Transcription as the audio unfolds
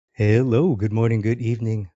Hello, good morning, good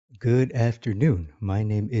evening, good afternoon. My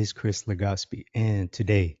name is Chris Legaspi, and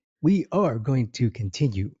today we are going to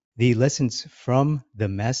continue the lessons from the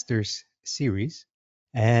Masters series.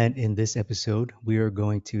 And in this episode, we are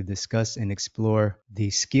going to discuss and explore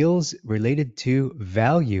the skills related to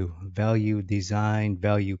value design,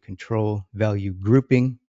 value control, value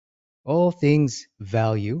grouping, all things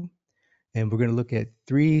value. And we're going to look at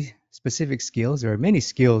three specific skills. There are many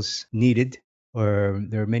skills needed, or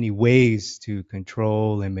there are many ways to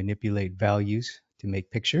control and manipulate values to make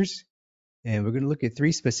pictures. And we're going to look at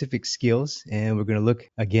three specific skills, and we're going to look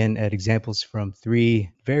again at examples from three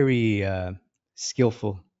very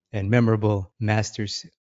skillful and memorable masters.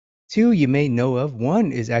 Two you may know of.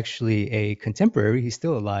 One is actually a contemporary, he's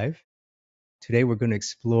still alive. Today we're going to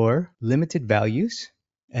explore limited values,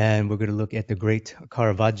 and we're going to look at the great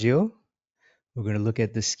Caravaggio. We're going to look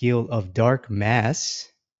at the skill of dark mass,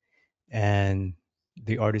 and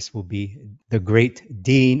the artist will be the great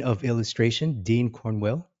Dean of illustration, Dean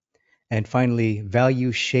Cornwell. And finally,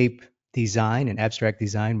 value shape design and abstract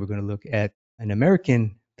design. We're going to look at an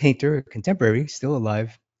American painter, contemporary, still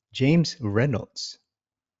alive, James Reynolds.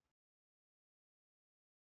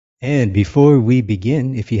 And before we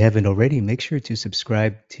begin, if you haven't already, make sure to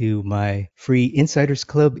subscribe to my free Insiders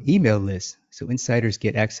Club email list. So insiders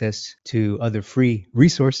get access to other free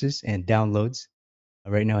resources and downloads.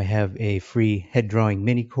 Right now, I have a free head drawing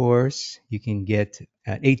mini course. You can get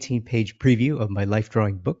an 18-page preview of my life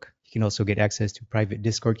drawing book. You can also get access to private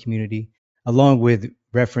Discord community, along with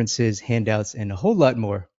references, handouts, and a whole lot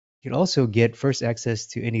more. You can also get first access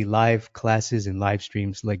to any live classes and live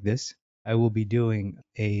streams like this. I will be doing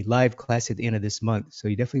a live class at the end of this month, so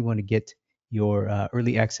you definitely want to get your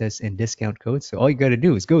early access and discount code. So all you got to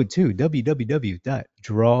do is go to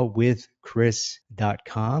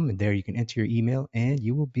www.drawwithchris.com, and there you can enter your email and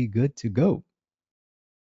you will be good to go.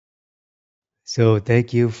 So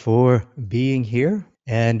thank you for being here.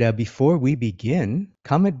 And before we begin,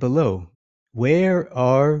 comment below. Where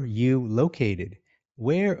are you located?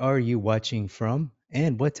 Where are you watching from?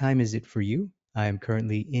 And what time is it for you? I am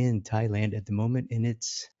currently in Thailand at the moment, and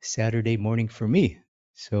it's Saturday morning for me.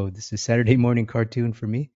 So this is Saturday morning cartoon for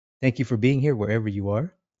me. Thank you for being here wherever you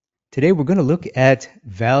are. Today we're going to look at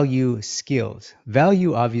value skills.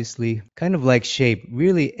 Value, obviously, kind of like shape.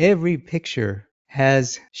 Really, every picture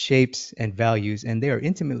has shapes and values, and they are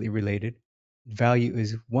intimately related. Value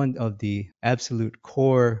is one of the absolute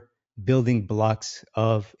core building blocks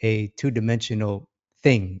of a two-dimensional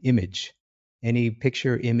thing, image. Any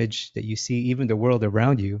picture, image that you see, even the world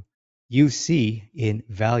around you, you see in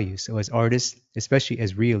value. So as artists, especially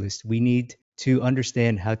as realists, we need to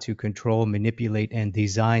understand how to control, manipulate, and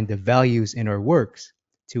design the values in our works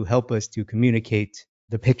to help us to communicate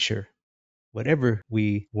the picture, whatever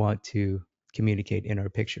we want to communicate in our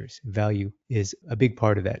pictures. Value is a big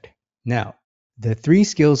part of that. Now, the three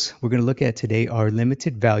skills we're going to look at today are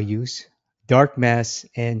limited values, dark mass,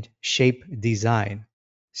 and shape design.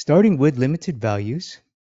 Starting with limited values,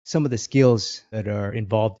 some of the skills that are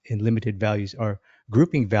involved in limited values are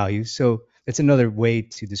grouping values. So that's another way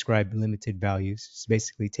to describe limited values. It's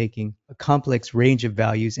basically taking a complex range of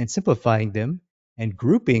values and simplifying them and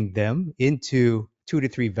grouping them into 2 to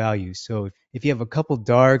 3 values. So if you have a couple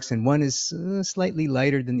darks and one is slightly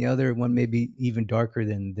lighter than the other, one may be even darker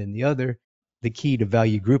than the other, the key to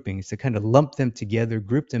value grouping is to kind of lump them together,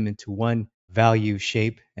 group them into one value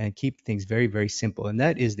shape, and keep things very, very simple. And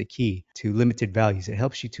that is the key to limited values. It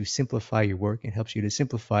helps you to simplify your work. It helps you to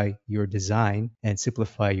simplify your design and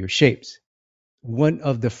simplify your shapes. One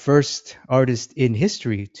of the first artists in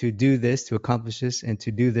history to do this, to accomplish this, and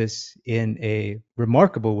to do this in a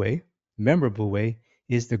remarkable way, memorable way,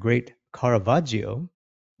 is the great Caravaggio.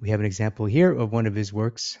 We have an example here of one of his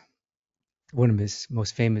works, one of his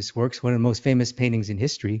most famous works, one of the most famous paintings in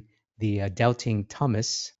history, the Doubting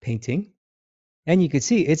Thomas painting. And you can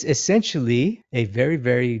see it's essentially a very,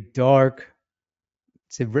 very dark,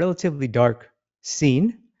 it's a relatively dark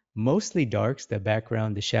scene, mostly darks, the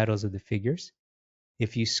background, the shadows of the figures.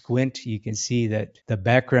 If you squint, you can see that the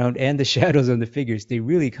background and the shadows of the figures, they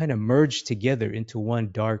really kind of merge together into one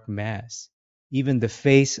dark mass. Even the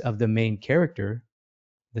face of the main character,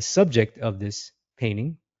 the subject of this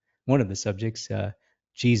painting, one of the subjects,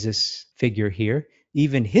 Jesus figure here,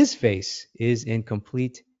 even his face is in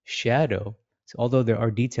complete shadow. So although there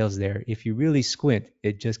are details there, if you really squint,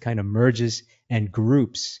 it just kind of merges and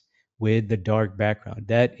groups with the dark background.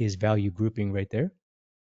 That is value grouping right there.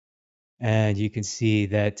 And you can see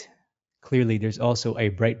that clearly there's also a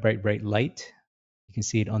bright, bright, bright light. You can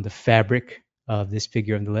see it on the fabric of this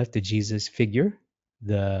figure on the left, the Jesus figure,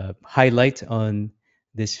 the highlight on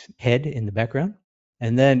this head in the background.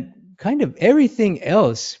 And then kind of everything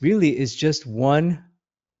else really is just one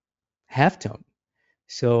halftone.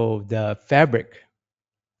 So the fabric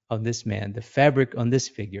on this man, the fabric on this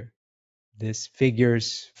figure's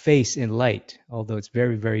face in light, although it's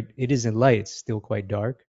it is in light, it's still quite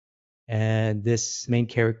dark. And this main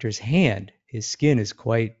character's hand, his skin is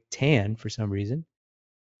quite tan for some reason.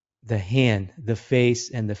 The hand, the face,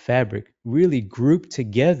 and the fabric really group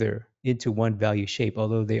together into one value shape,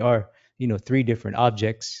 although they are, three different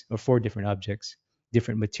objects or four different objects,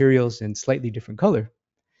 different materials and slightly different color.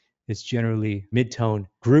 It's generally midtone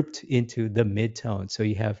grouped into the midtone. So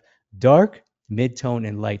you have dark, midtone,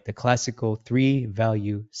 and light, the classical three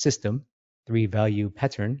value system, three value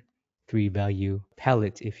pattern, three value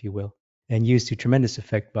palette, if you will, and used to tremendous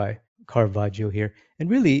effect by Caravaggio here.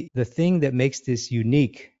 And really, the thing that makes this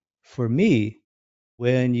unique for me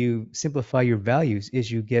when you simplify your values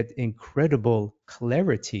is you get incredible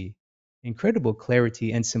clarity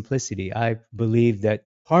and simplicity. I believe that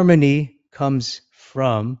harmony comes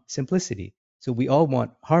from simplicity. So we all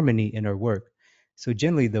want harmony in our work. So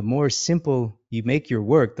generally, the more simple you make your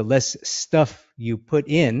work, the less stuff you put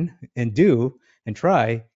in and do and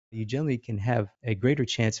try, you generally can have a greater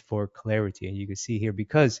chance for clarity. And you can see here,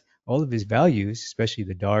 because all of his values, especially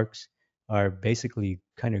the darks, are basically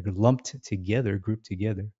kind of lumped together, grouped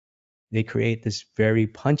together. They create this very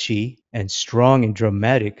punchy and strong and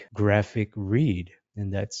dramatic graphic read.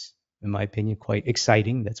 And that's, in my opinion, quite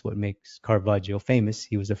exciting. That's what makes Caravaggio famous.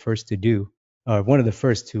 He was the first to do, or one of the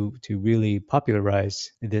first to really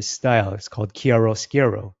popularize this style. It's called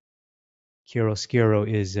chiaroscuro. Chiaroscuro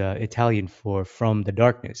is Italian for from the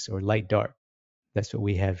darkness or light dark. That's what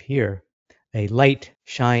we have here. A light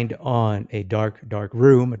shined on a dark, dark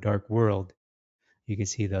room, a dark world. You can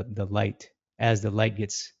see the light. As the light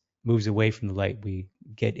gets moves away from the light, we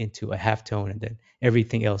get into a halftone, and then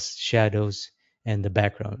everything else, shadows and the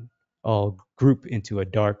background, all group into a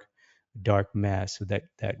dark, dark mass. So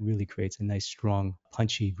that really creates a nice, strong,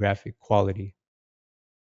 punchy graphic quality.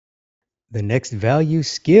 The next value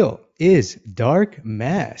skill is dark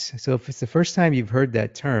mass. So if it's the first time you've heard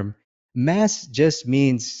that term, mass just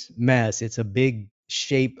means mass. It's a big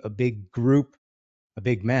shape, a big group, a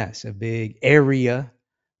big mass, a big area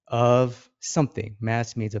of something.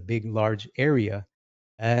 Mass means a big, large area.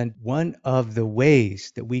 And one of the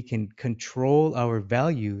ways that we can control our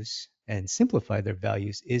values and simplify their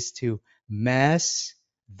values is to mass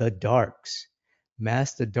the darks.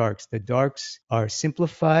 Mask the darks. The darks are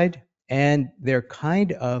simplified and they're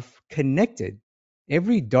kind of connected.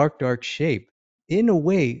 Every dark, dark shape, in a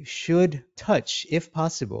way, should touch, if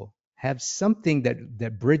possible, have something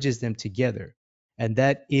that bridges them together. And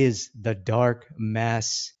that is the dark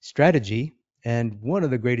mass strategy. And one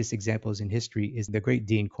of the greatest examples in history is the great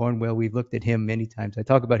Dean Cornwell. We've looked at him many times. I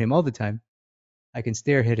talk about him all the time. I can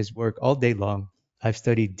stare at his work all day long. I've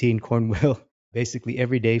studied Dean Cornwell basically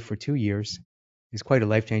every day for 2 years. It's quite a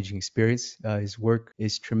life changing experience. His work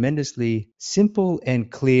is tremendously simple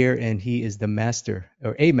and clear, and he is the master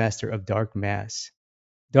or a master of dark mass.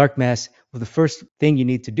 Dark mass, well, the first thing you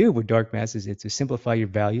need to do with dark mass is to simplify your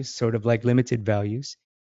values, sort of like limited values,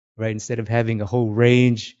 right? Instead of having a whole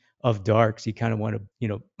range of darks, you kind of want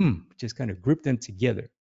to, just kind of group them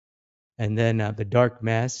together. And then the dark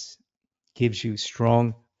mass gives you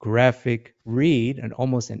strong graphic read and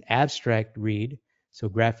almost an abstract read. So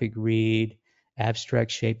graphic read, abstract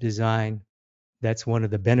shape design, that's one of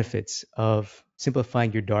the benefits of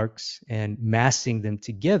simplifying your darks and massing them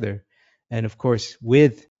together. And of course,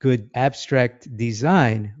 with good abstract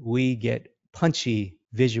design, we get punchy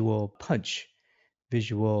visual punch,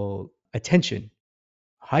 visual attention.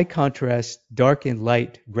 High contrast, dark and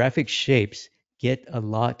light graphic shapes get a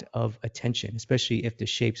lot of attention, especially if the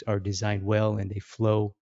shapes are designed well and they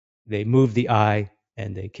flow, they move the eye,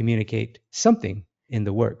 and they communicate something in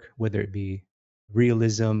the work, whether it be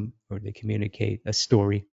realism or they communicate a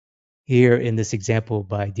story. Here in this example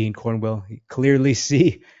by Dean Cornwell, you clearly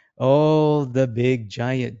see all the big,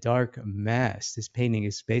 giant, dark mass. This painting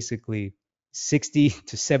is basically 60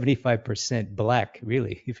 to 75% black,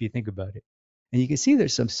 really, if you think about it. And you can see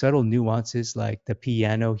there's some subtle nuances like the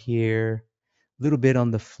piano here, a little bit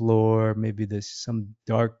on the floor, maybe there's some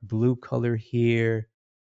dark blue color here,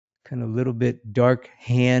 kind of a little bit dark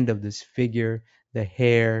hand of this figure, the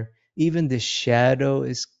hair, even the shadow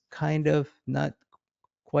is kind of not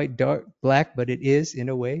quite dark black, but it is in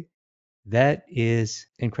a way. That is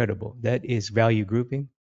incredible. That is value grouping.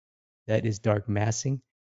 That is dark massing.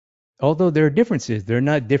 Although there are differences, they're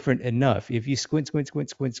not different enough. If you squint, squint, squint,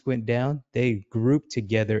 squint, squint down, they group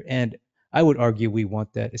together. And I would argue we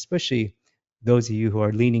want that, especially those of you who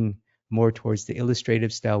are leaning more towards the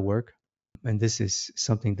illustrative style work. And this is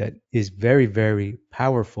something that is very, very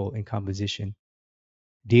powerful in composition.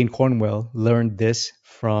 Dean Cornwell learned this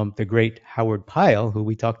from the great Howard Pyle, who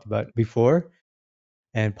we talked about before.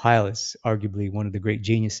 And Pyle is arguably one of the great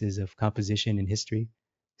geniuses of composition in history.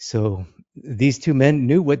 So these two men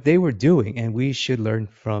knew what they were doing, and we should learn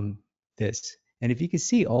from this. And if you can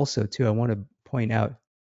see also, too, I want to point out,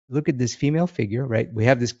 look at this female figure, right? We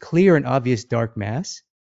have this clear and obvious dark mass,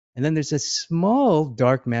 and then there's a small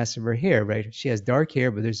dark mass of her hair, right? She has dark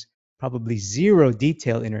hair, but there's probably zero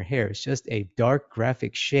detail in her hair. It's just a dark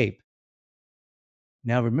graphic shape.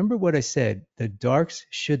 Now, remember what I said, the darks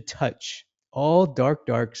should touch. All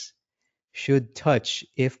darks should touch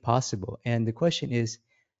if possible. And the question is,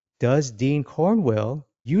 does Dean Cornwell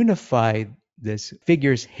unify this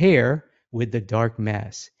figure's hair with the dark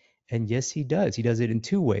mass? And yes, he does. He does it in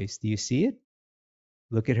two ways. Do you see it?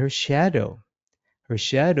 Look at her shadow. Her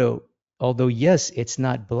shadow, although yes, it's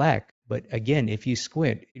not black, but again, if you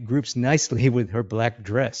squint, it groups nicely with her black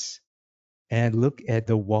dress. And look at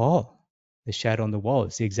the wall. The shadow on the wall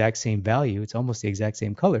is the exact same value. It's almost the exact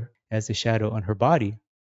same color as the shadow on her body.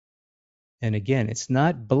 And again, it's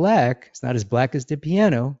not black. It's not as black as the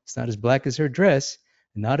piano. It's not as black as her dress.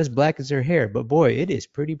 Not as black as her hair. But boy, it is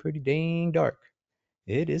pretty, pretty dang dark.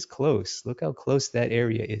 It is close. Look how close that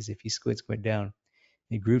area is if you squint down.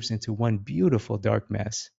 It groups into one beautiful dark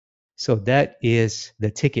mass. So that is the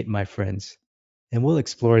ticket, my friends. And we'll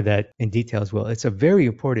explore that in detail as well. It's a very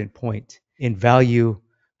important point in value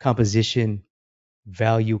composition,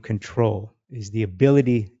 value control, is the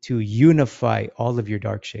ability to unify all of your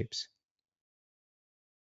dark shapes.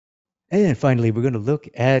 And then finally, we're going to look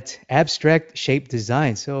at abstract shape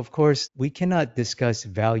design. So, of course, we cannot discuss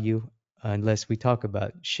value unless we talk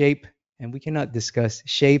about shape, and we cannot discuss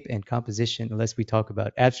shape and composition unless we talk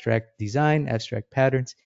about abstract design, abstract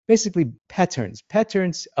patterns, basically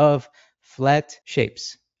patterns of flat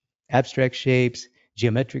shapes, abstract shapes,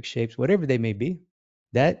 geometric shapes, whatever they may be.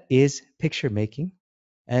 That is picture making.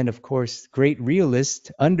 And of course, great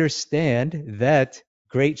realists understand that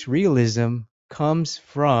great realism comes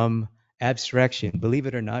from abstraction. Believe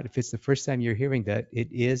it or not, if it's the first time you're hearing that, it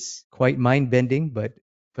is quite mind-bending. But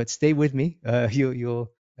stay with me.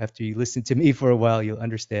 You'll after you listen to me for a while, you'll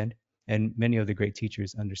understand. And many of the great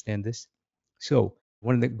teachers understand this. So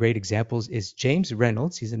one of the great examples is James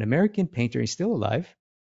Reynolds. He's an American painter. He's still alive.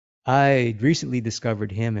 I recently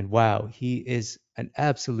discovered him, and wow, he is an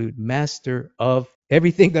absolute master of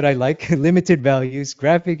everything that I like: limited values,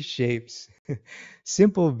 graphic shapes,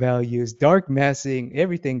 simple values, dark massing,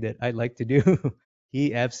 everything that I like to do.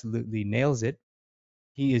 He absolutely nails it.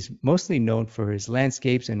 He is mostly known for his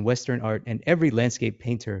landscapes and Western art, and every landscape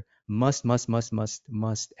painter must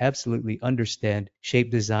absolutely understand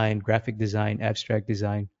shape design, graphic design, abstract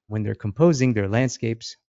design when they're composing their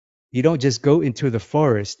landscapes. You don't just go into the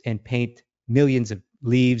forest and paint millions of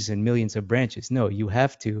leaves and millions of branches. No, you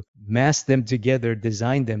have to mass them together,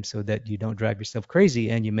 design them so that you don't drive yourself crazy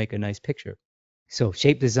and you make a nice picture. So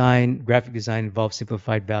shape design, graphic design involves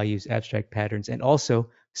simplified values, abstract patterns, and also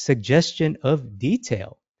suggestion of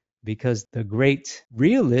detail. Because the great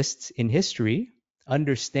realists in history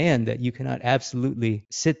understand that you cannot absolutely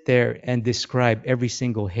sit there and describe every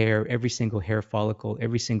single hair follicle,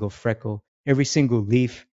 every single freckle, every single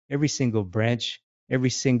leaf, every single branch, every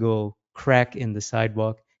single crack in the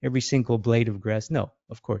sidewalk, every single blade of grass. No,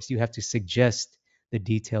 of course, you have to suggest the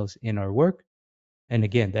details in our work. And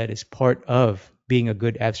again, that is part of being a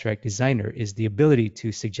good abstract designer, is the ability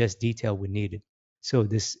to suggest detail when needed. So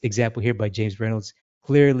this example here by James Reynolds,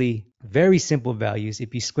 clearly very simple values.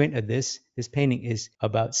 If you squint at this painting is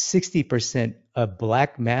about 60% a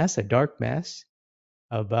black mass, a dark mass,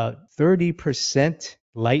 about 30%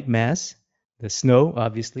 light mass, the snow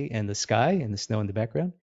obviously, and the sky and the snow in the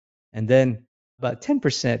background. And then about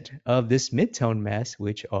 10% of this midtone mass,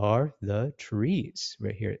 which are the trees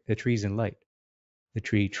right here, the trees in light, the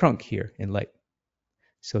tree trunk here in light.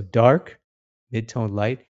 So dark, mid-tone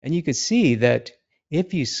light. And you can see that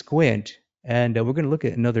if you squint, and we're going to look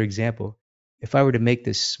at another example. If I were to make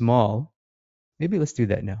this small, maybe let's do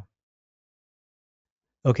that now.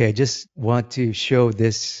 Okay, I just want to show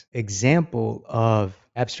this example of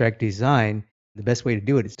abstract design. The best way to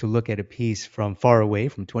do it is to look at a piece from far away,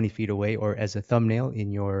 from 20 feet away, or as a thumbnail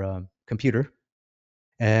in your computer.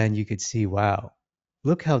 And you could see, wow,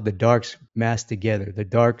 look how the darks mass together. The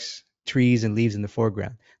darks, trees and leaves in the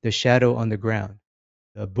foreground, the shadow on the ground,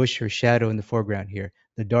 the bush or shadow in the foreground here,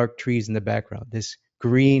 the dark trees in the background, this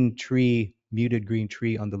green tree, muted green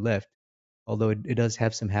tree on the left, although it does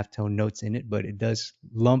have some halftone notes in it, but it does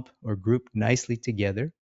lump or group nicely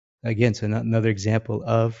together. Again, so another example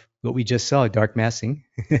of what we just saw, dark massing.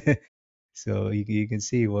 So you can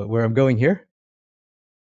see where I'm going here.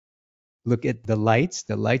 Look at the lights.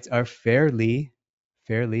 The lights are fairly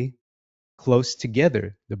close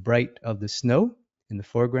together. The bright of the snow in the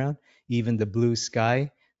foreground, even the blue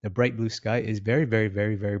sky, the bright blue sky is very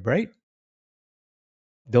bright.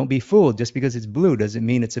 Don't be fooled. Just because it's blue doesn't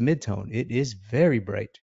mean it's a midtone. It is very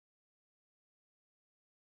bright.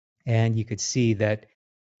 And you could see that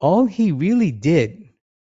all he really did,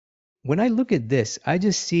 when I look at this, I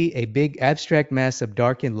just see a big abstract mass of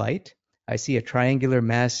dark and light. I see a triangular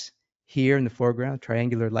mass here in the foreground,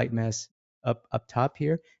 triangular light mass up top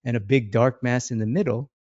here, and a big dark mass in the middle.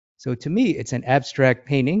 So to me, it's an abstract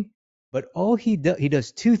painting, but all he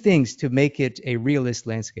does two things to make it a realist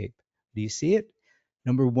landscape. Do you see it?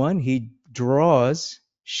 Number one, he draws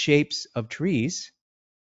shapes of trees,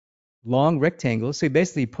 long rectangles. So he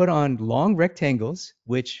basically put on long rectangles,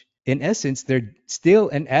 which in essence, they're still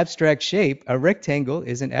an abstract shape. A rectangle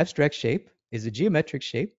is an abstract shape, is a geometric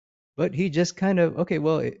shape, but he just kind of, okay,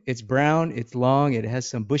 well, it's brown, it's long, it has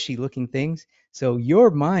some bushy looking things. So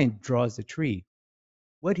your mind draws a tree.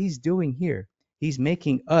 What he's doing here, he's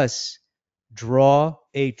making us draw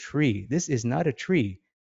a tree. This is not a tree.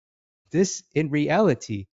 This, in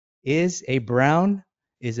reality, is a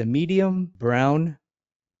medium brown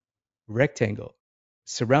rectangle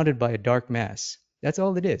surrounded by a dark mass. That's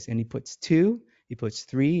all it is. And he puts two, he puts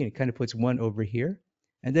three, and he kind of puts one over here.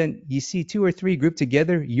 And then you see two or three grouped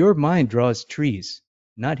together, your mind draws trees,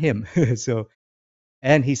 not him. So,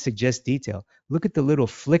 and he suggests detail. Look at the little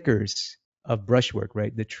flickers of brushwork,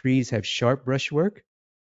 right? The trees have sharp brushwork,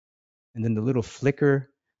 and then the little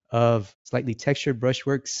flicker of slightly textured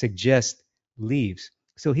brushwork suggests leaves.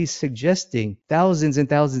 So he's suggesting thousands and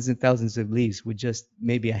thousands and thousands of leaves with just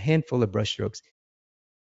maybe a handful of brushstrokes.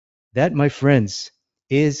 That, my friends,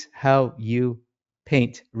 is how you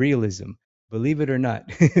paint realism. Believe it or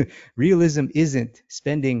not, realism isn't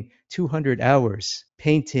spending 200 hours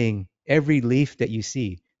painting every leaf that you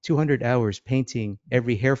see, 200 hours painting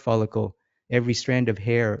every hair follicle, every strand of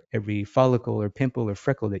hair, every follicle or pimple or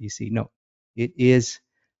freckle that you see. No, it is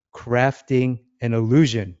crafting an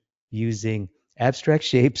illusion using abstract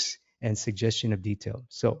shapes and suggestion of detail.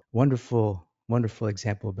 So, wonderful, wonderful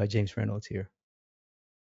example by James Reynolds here.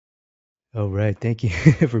 Oh, right. Thank you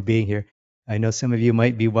for being here. I know some of you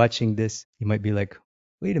might be watching this. You might be like,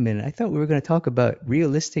 wait a minute, I thought we were going to talk about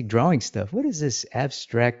realistic drawing stuff. What is this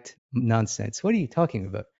abstract nonsense? What are you talking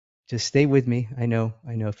about? Just stay with me. I know.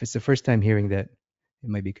 If it's the first time hearing that, it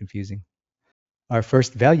might be confusing. Our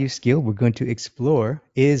first value skill we're going to explore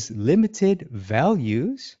is limited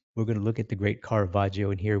values. We're going to look at the great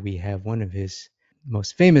Caravaggio, and here we have one of his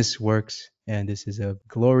most famous works, and this is a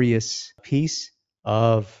glorious piece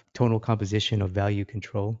of tonal composition of value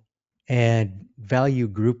control. And value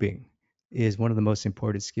grouping is one of the most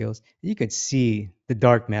important skills. You can see the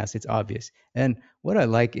dark mass, it's obvious. And what I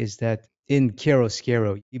like is that in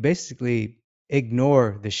chiaroscuro, you basically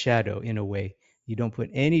ignore the shadow in a way. You don't put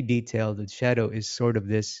any detail. The shadow is sort of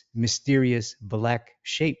this mysterious black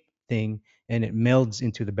shape thing, and it melds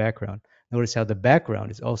into the background. Notice how the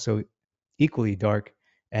background is also equally dark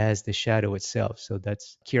as the shadow itself. So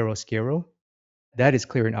that's chiaroscuro. That is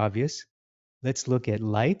clear and obvious. Let's look at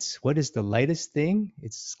lights. What is the lightest thing?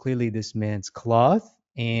 It's clearly this man's cloth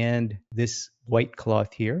and this white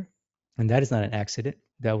cloth here. And that is not an accident.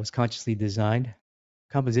 That was consciously designed.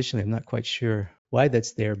 Compositionally, I'm not quite sure why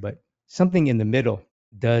that's there, but something in the middle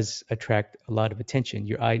does attract a lot of attention.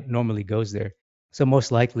 Your eye normally goes there. So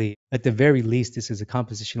most likely, at the very least, this is a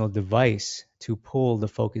compositional device to pull the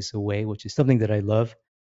focus away, which is something that I love.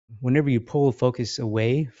 Whenever you pull focus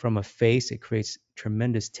away from a face, it creates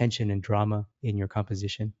tremendous tension and drama in your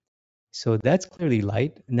composition. So that's clearly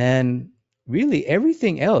light. And then really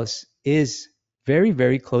everything else is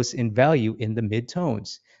very close in value in the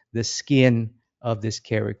midtones. The skin of this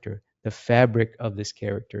character, the fabric of this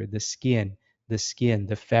character, the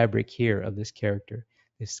fabric here of this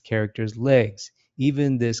character's legs,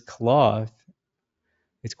 even this cloth,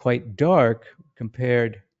 it's quite dark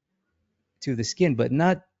compared to the skin, but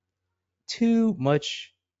not too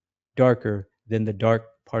much darker than the dark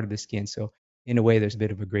part of the skin. So in a way, there's a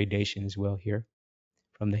bit of a gradation as well here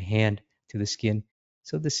from the hand to the skin.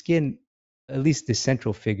 So the skin, at least the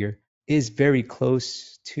central figure, is very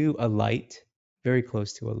close to a light, very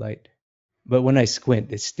close to a light. But when I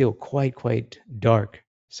squint, it's still quite dark.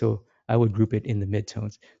 So I would group it in the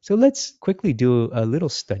midtones. So let's quickly do a little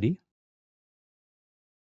study.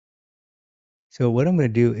 So what I'm going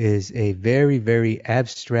to do is a very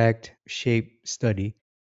abstract shape study.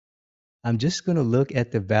 I'm just going to look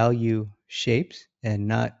at the value shapes and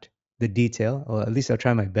not the detail, or at least I'll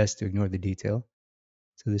try my best to ignore the detail.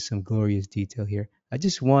 So there's some glorious detail here. I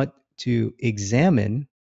just want to examine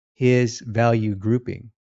his value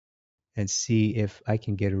grouping and see if I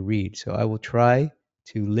can get a read. So I will try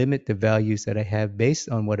to limit the values that I have based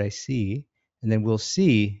on what I see, and then we'll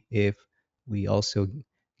see if we also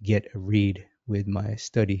get a read with my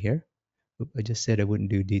study here. I just said I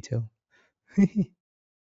wouldn't do detail.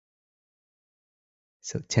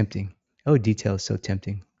 So tempting. Oh, detail is so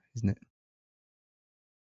tempting, isn't it?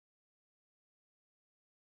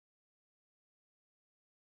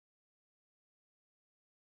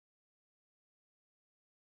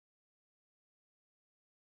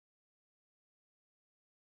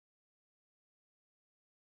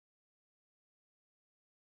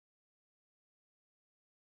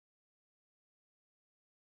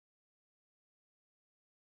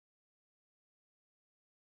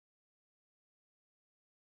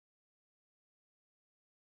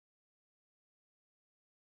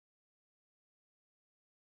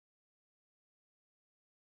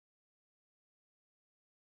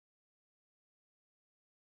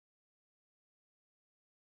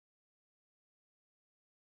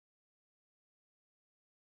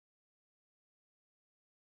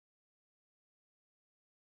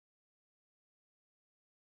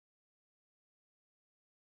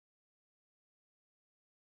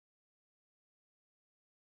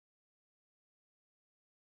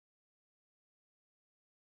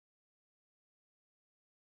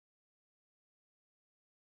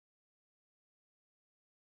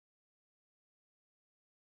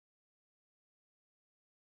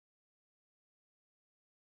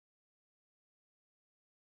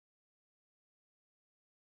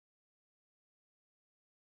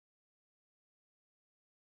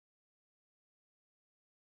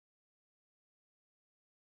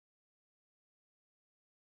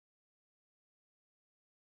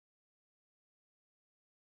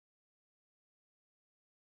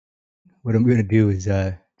 What I'm going to do is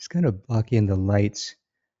just kind of block in the lights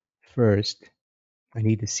first. I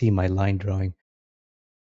need to see my line drawing.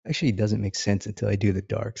 Actually, it doesn't make sense until I do the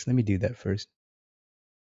darks. Let me do that first.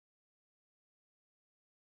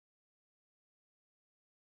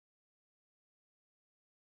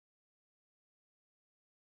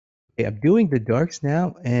 Okay, I'm doing the darks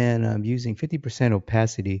now, and I'm using 50%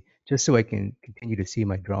 opacity just so I can continue to see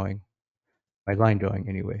my drawing, my line drawing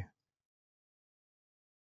anyway.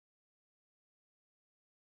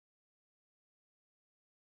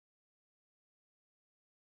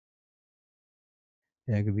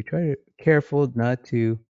 Yeah, I'm gonna be trying to careful not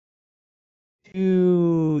to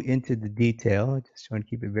too into the detail. Just trying to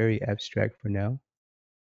keep it very abstract for now.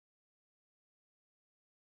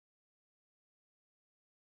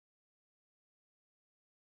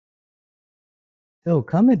 So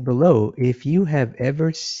comment below if you have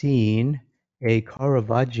ever seen a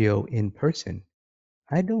Caravaggio in person.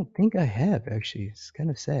 I don't think I have actually. It's kind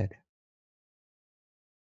of sad.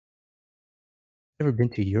 Never been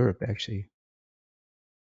to Europe actually.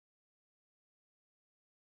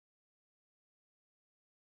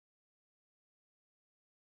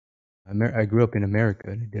 I grew up in America.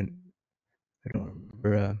 And I don't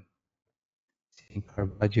remember seeing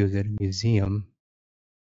Caravaggios at a museum.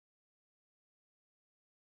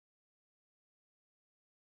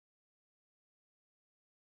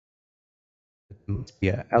 It must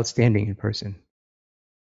be outstanding in person.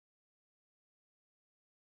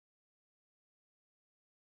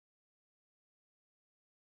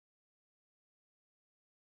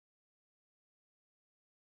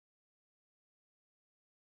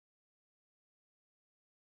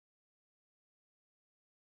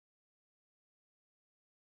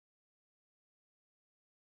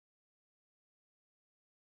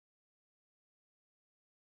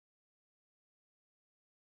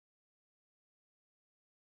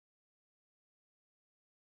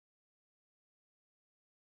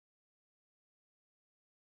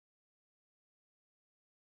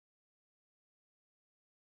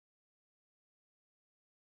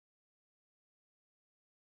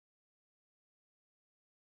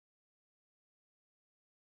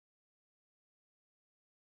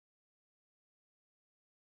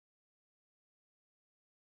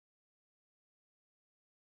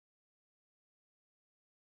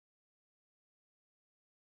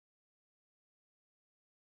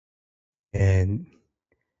 And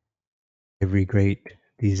every great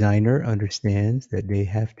designer understands that they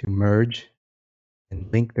have to merge and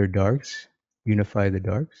link their darks, unify the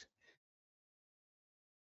darks.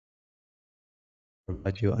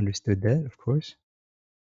 Caravaggio understood that, of course.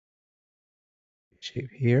 Shape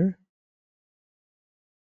here.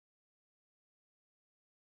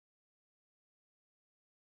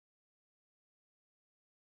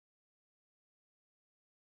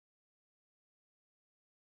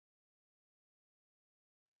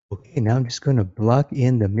 Okay, now I'm just going to block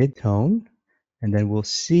in the midtone, and then we'll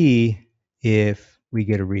see if we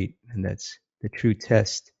get a read. And that's the true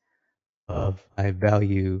test of my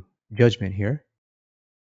value judgment here.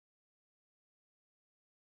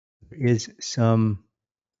 There is some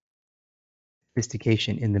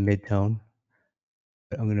sophistication in the midtone,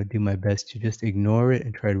 but I'm going to do my best to just ignore it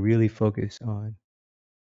and try to really focus on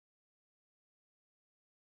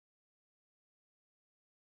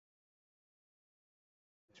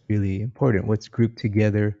what's really important, what's grouped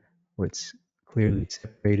together, what's clearly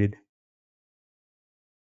separated.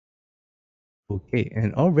 Okay,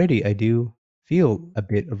 and already I do feel a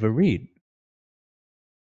bit of a read.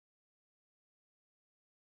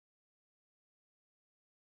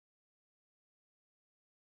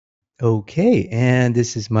 Okay, and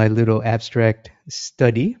this is my little abstract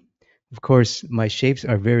study. Of course, my shapes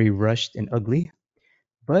are very rushed and ugly,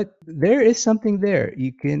 but there is something there.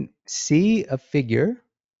 You can see a figure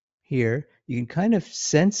here. You can kind of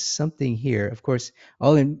sense something here. Of course,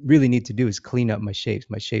 all I really need to do is clean up my shapes.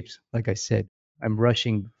 My shapes, like I said, I'm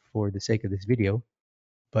rushing for the sake of this video,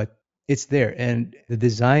 but it's there. And the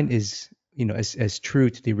design is, as true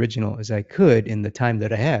to the original as I could in the time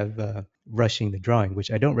that I have, rushing the drawing,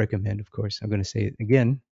 which I don't recommend, of course. I'm going to say it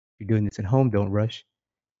again. If you're doing this at home, don't rush.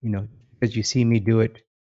 Because you see me do it,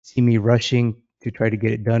 see me rushing to try to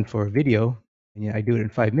get it done for a video, and I do it in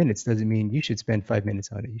 5 minutes, doesn't mean you should spend 5 minutes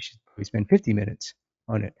on it. You should probably spend 50 minutes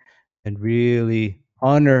on it and really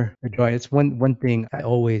honor the drawing. It's one thing I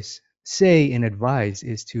always say and advise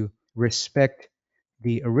is to respect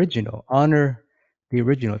the original, honor the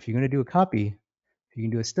original. If you're going to do a copy, if you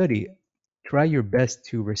can do a study, try your best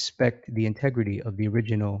to respect the integrity of the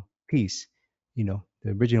original piece. The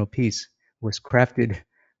original piece was crafted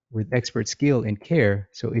with expert skill and care.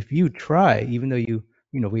 So if you try, even though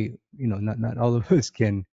not all of us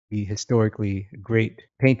can be historically great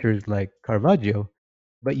painters like Caravaggio,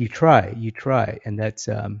 but you try, and that's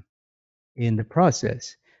in the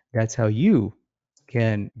process. That's how you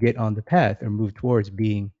can get on the path or move towards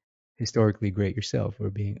being historically great yourself or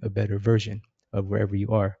being a better version of wherever you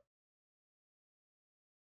are.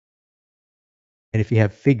 And if you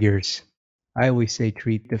have figures, I always say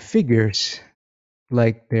treat the figures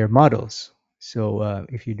like they're models. So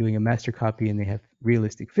if you're doing a master copy and they have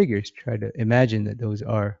realistic figures, try to imagine that those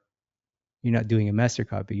are, you're not doing a master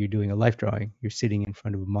copy, you're doing a life drawing. You're sitting in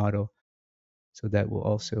front of a model. So that will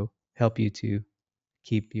also help you to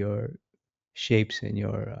keep your shapes and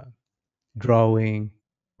your drawing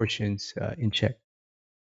portions in check.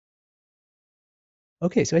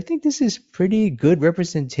 Okay, so I think this is pretty good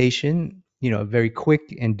representation, very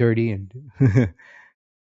quick and dirty and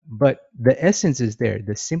but the essence is there,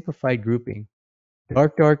 the simplified grouping.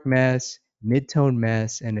 Dark mass, mid-tone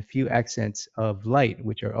mass, and a few accents of light,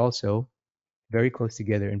 which are also very close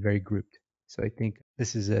together and very grouped. So I think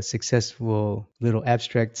this is a successful little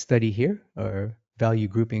abstract study here, or value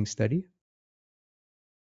grouping study.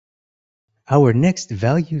 Our next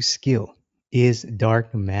value skill is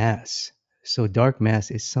dark mass. So dark mass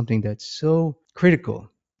is something that's so critical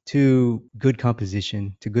to good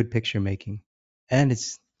composition, to good picture making, and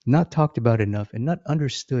it's not talked about enough and not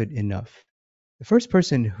understood enough. The first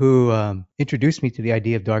person who introduced me to the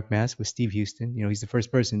idea of dark mass was Steve Houston. He's the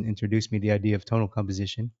first person who introduced me to the idea of tonal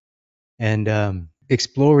composition. And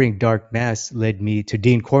exploring dark mass led me to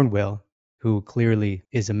Dean Cornwell, who clearly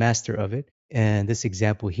is a master of it. And this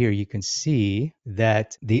example here, you can see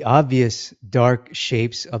that the obvious dark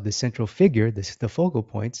shapes of the central figure, the focal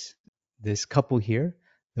points, this couple here,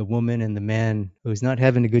 the woman and the man who's not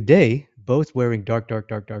having a good day, both wearing dark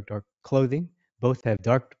clothing, both have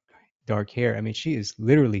dark hair. I mean, she is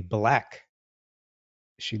literally black.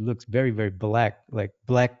 She looks very, very black, like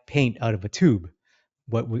black paint out of a tube.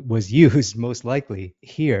 What was used most likely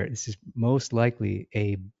here, this is most likely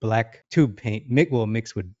a black tube paint,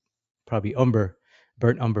 mixed with probably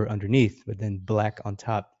burnt umber underneath, but then black on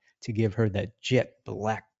top to give her that jet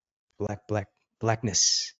black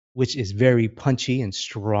blackness, which is very punchy and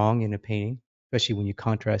strong in a painting, especially when you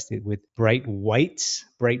contrast it with bright whites,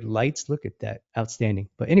 bright lights. Look at that, outstanding.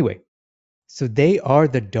 But anyway, so they are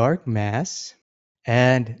the dark mass.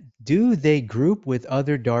 And do they group with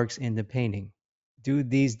other darks in the painting? Do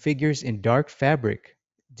these figures in dark fabric,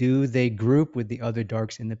 do they group with the other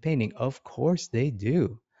darks in the painting? Of course they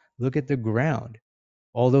do. Look at the ground.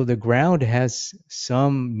 Although the ground has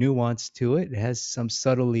some nuance to it, it has some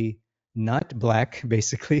subtly not black,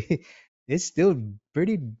 basically, it's still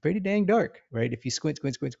pretty dang dark, right? If you squint,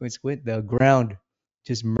 the ground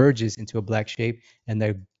just merges into a black shape, and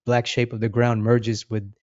the black shape of the ground merges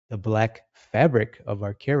with the black fabric of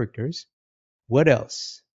our characters. What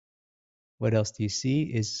else? What else do you see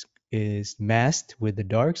is masked with the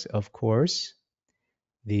darks, of course,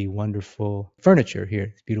 the wonderful furniture here.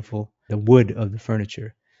 It's beautiful, the wood of the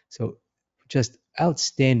furniture. So just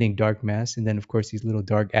outstanding dark mass. And then, of course, these little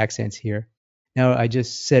dark accents here. Now, I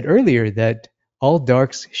just said earlier that all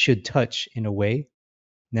darks should touch in a way.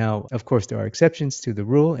 Now, of course, there are exceptions to the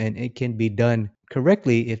rule, and it can be done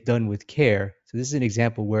correctly if done with care. So this is an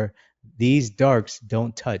example where these darks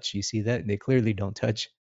don't touch. You see that? They clearly don't touch,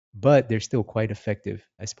 but they're still quite effective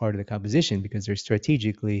as part of the composition because they're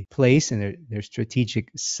strategically placed and their strategic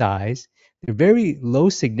size. They're very low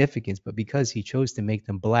significance, but because he chose to make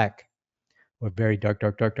them black or very dark,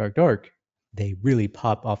 dark, dark, dark, dark, they really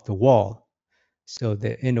pop off the wall. So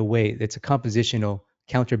that in a way, it's a compositional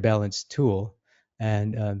counterbalance tool,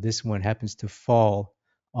 and this one happens to fall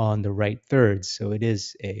on the right third. So it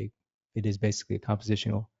is basically a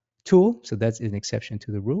compositional tool. So that's an exception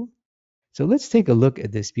to the rule. So let's take a look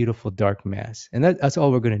at this beautiful dark mass, and that's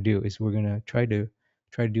all we're going to do is we're going to try to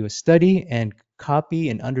do a study and copy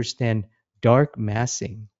and understand dark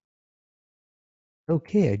massing.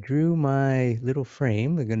 Okay, I drew my little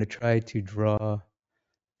frame. We're going to try to draw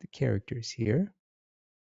the characters here.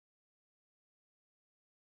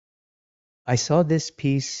 I saw this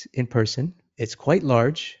piece in person. It's quite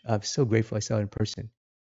large. I'm so grateful I saw it in person.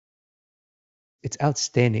 It's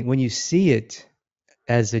outstanding. When you see it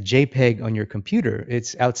as a JPEG on your computer,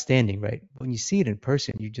 it's outstanding, right? When you see it in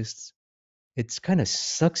person, it's kind of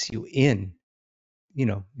sucks you in. You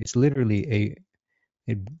know, it's literally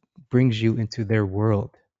it brings you into their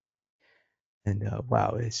world. And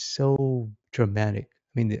wow, it's so dramatic.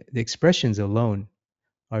 I mean, the expressions alone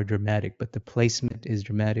are dramatic, but the placement is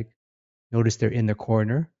dramatic. Notice they're in the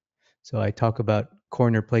corner. So I talk about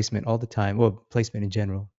corner placement all the time, well, placement in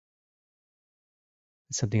general.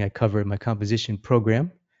 It's something I cover in my composition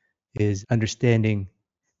program is understanding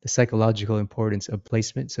the psychological importance of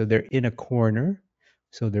placement. So they're in a corner.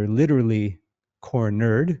 So they're literally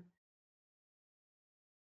cornered.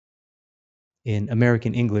 In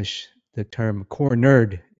American English, the term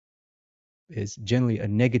cornered is generally a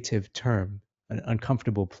negative term, an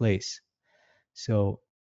uncomfortable place. So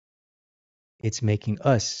it's making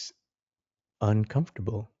us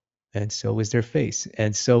uncomfortable. And so is their face.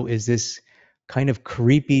 And so is this kind of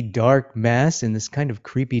creepy dark mass and this kind of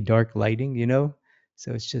creepy dark lighting, you know?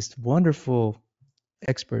 So it's just wonderful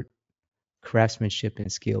expert craftsmanship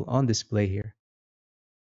and skill on display here.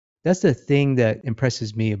 That's the thing that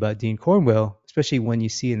impresses me about Dean Cornwell, especially when you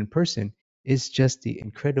see it in person, is just the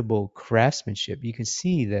incredible craftsmanship. You can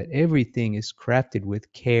see that everything is crafted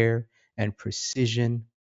with care and precision.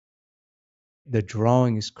 The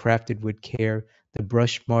drawing is crafted with care. The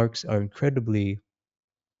brush marks are incredibly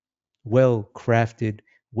well crafted,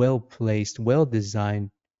 well placed, well designed,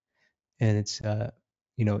 and it's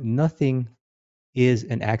nothing is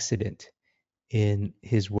an accident in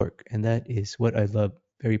his work, and that is what I love.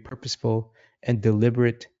 Very purposeful and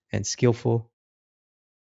deliberate and skillful,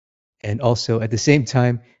 and also at the same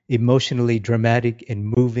time emotionally dramatic and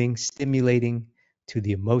moving, stimulating to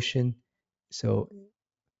the emotion. So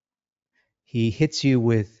he hits you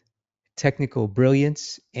with technical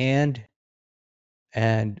brilliance and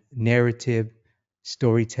narrative,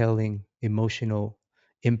 storytelling, emotional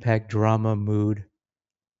impact, drama, mood.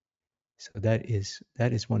 So that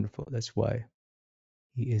is wonderful. That's why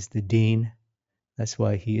he is the dean. That's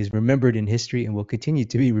why he is remembered in history and will continue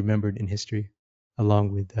to be remembered in history,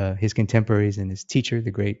 along with his contemporaries and his teacher,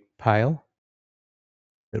 the great Pyle.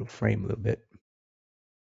 Little frame a little bit.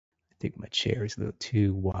 I think my chair is a little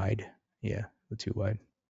too wide. Yeah, a little too wide.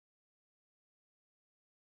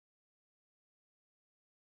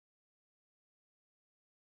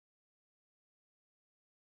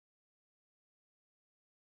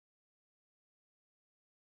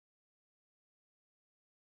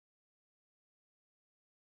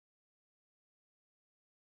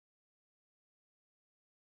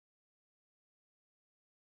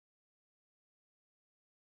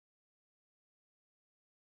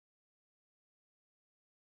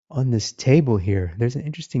 On this table here, there's an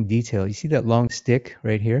interesting detail. You see that long stick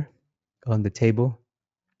right here on the table?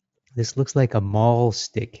 This looks like a mahl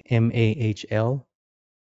stick, M-A-H-L,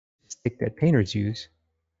 stick that painters use.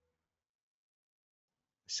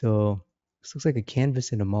 So this looks like a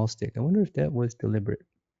canvas and a mahl stick. I wonder if that was deliberate.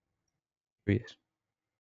 Curious.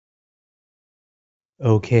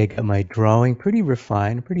 Okay, I got my drawing pretty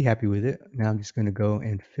refined, pretty happy with it. Now I'm just going to go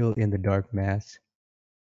and fill in the dark mass,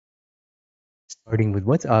 starting with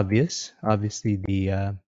what's obvious. Obviously,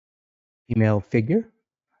 the female figure,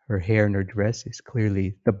 her hair and her dress is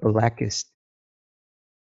clearly the blackest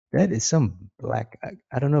That is some black.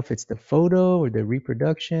 I don't know if it's the photo or the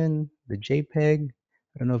reproduction, the JPEG.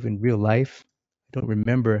 I don't know if in real life. I don't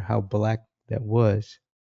remember how black that was.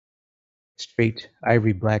 Straight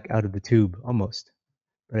ivory black out of the tube, almost.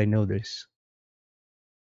 But I know there's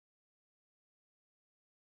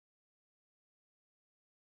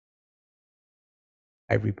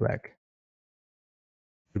ivory black.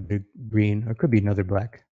 Could be green, or could be another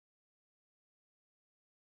black.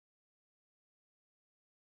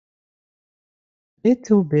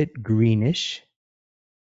 Little bit greenish.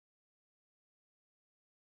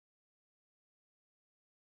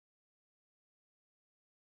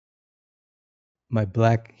 My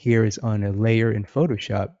black here is on a layer in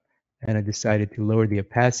Photoshop, and I decided to lower the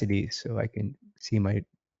opacity so I can see my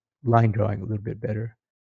line drawing a little bit better.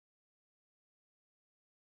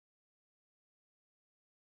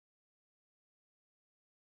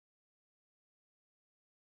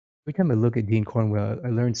 Every time I look at Dean Cornwell, I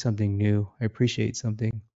learn something new. I appreciate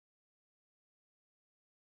something.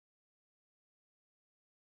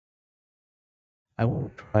 I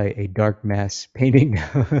want to try a dark mass painting.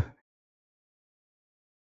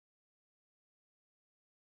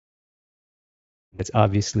 That's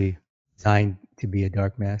obviously designed to be a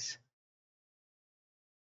dark mass.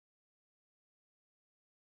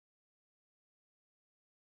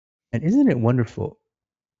 And isn't it wonderful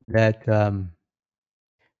that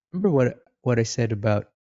remember what I said about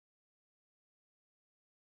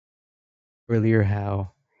earlier,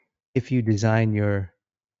 how if you design your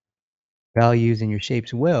values and your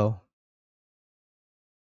shapes well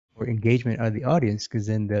for engagement of the audience, because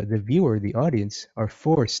then the viewer, the audience, are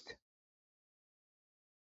forced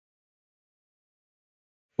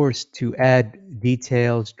to add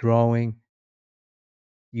details, drawing,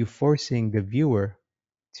 you forcing the viewer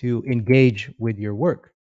to engage with your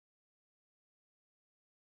work.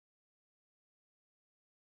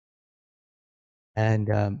 And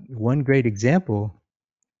one great example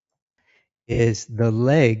is the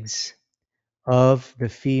legs of the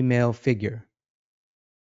female figure.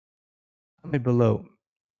 Comment below.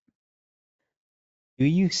 Do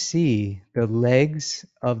you see the legs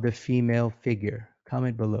of the female figure?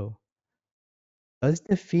 Comment below. Does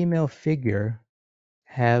the female figure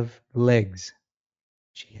have legs?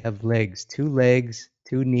 She have legs, two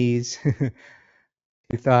knees,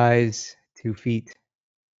 two thighs, 2 feet.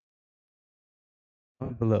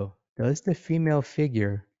 Comment below. Does the female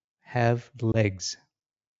figure have legs?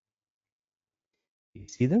 Do you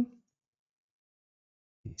see them?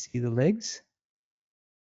 Do you see the legs?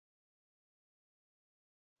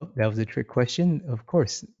 Oh, that was a trick question. Of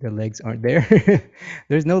course, the legs aren't there.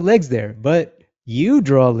 There's no legs there, but you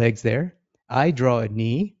draw legs there. I draw a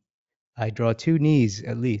knee. I draw two knees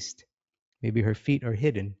at least. Maybe her feet are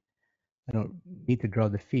hidden. I don't need to draw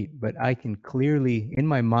the feet, but I can clearly, in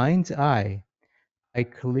my mind's eye, I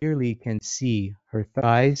clearly can see her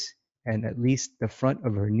thighs and at least the front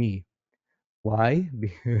of her knee. Why?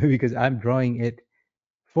 Because I'm drawing it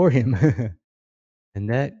for him. And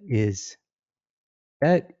that is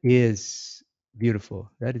beautiful.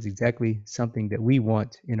 That is exactly something that we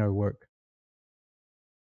want in our work.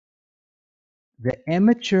 The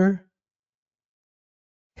amateur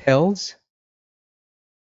tells,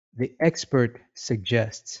 the expert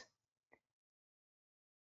suggests.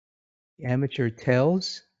 The amateur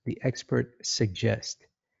tells, the expert suggests.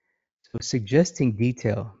 So suggesting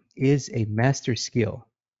detail is a master skill.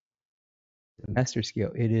 A master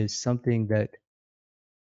skill. It is something that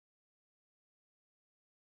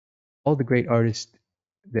all the great artists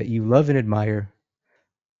that you love and admire,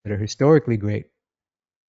 that are historically great,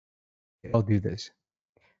 they all do this.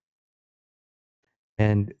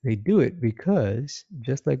 And they do it because,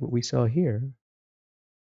 just like what we saw here,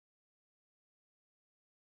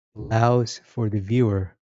 allows for the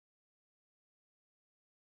viewer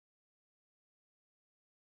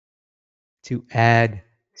to add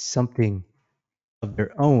something of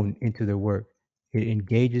their own into their work. It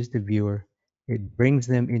engages the viewer, it brings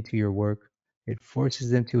them into your work, it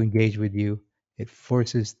forces them to engage with you, it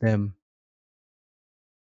forces them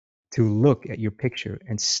to look at your picture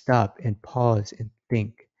and stop and pause and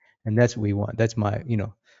think. And that's what we want. That's my,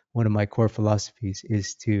 one of my core philosophies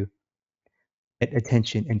is to get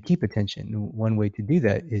attention and keep attention. One way to do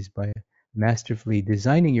that is by masterfully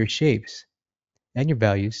designing your shapes and your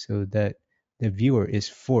values so that the viewer is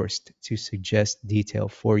forced to suggest detail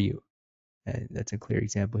for you. And that's a clear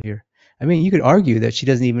example here. I mean, you could argue that she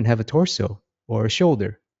doesn't even have a torso or a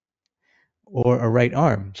shoulder or a right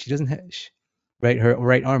arm. She doesn't have, right, her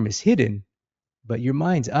right arm is hidden, but your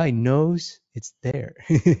mind's eye knows it's there.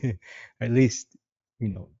 At least,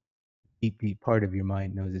 deep, deep part of your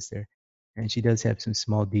mind knows it's there. And she does have some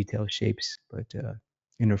small detail shapes, but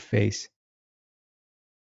in her face,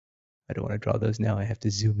 I don't want to draw those now. I have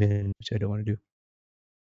to zoom in, which I don't want to do.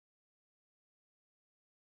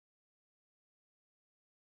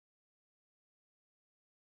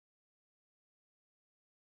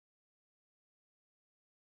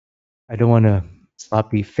 I don't want to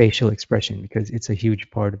sloppy facial expression because it's a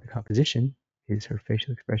huge part of the composition is her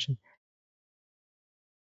facial expression.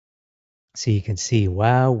 So you can see,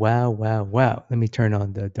 wow, wow, wow, wow. Let me turn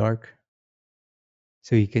on the dark.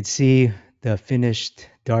 So you can see the finished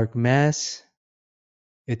dark mass.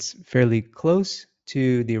 It's fairly close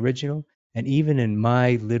to the original. And even in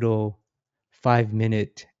my little 5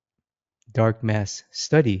 minute dark mass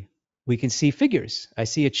study, we can see figures. I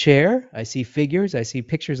see a chair, I see figures, I see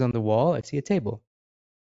pictures on the wall, I see a table.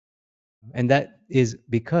 And that is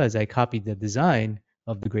because I copied the design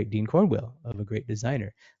of the great Dean Cornwell, of a great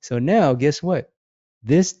designer. So now, guess what?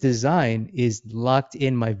 This design is locked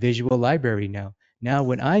in my visual library now. Now,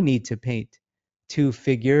 when I need to paint two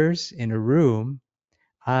figures in a room,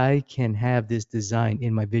 I can have this design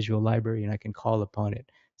in my visual library and I can call upon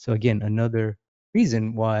it. So again, another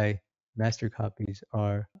reason why master copies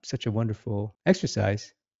are such a wonderful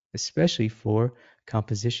exercise, especially for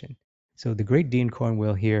composition. So the great Dean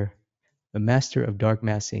Cornwell here, a master of dark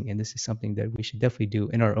massing, and this is something that we should definitely do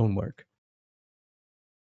in our own work.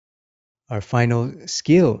 Our final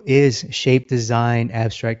skill is shape design,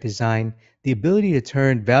 abstract design, the ability to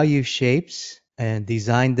turn value shapes and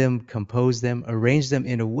design them, compose them, arrange them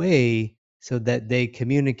in a way so that they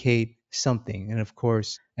communicate something. And of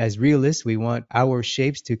course, as realists, we want our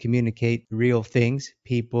shapes to communicate real things,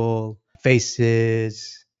 people,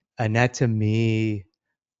 faces, anatomy,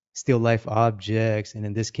 still life objects, and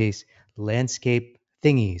in this case, landscape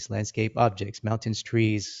thingies, landscape objects, mountains,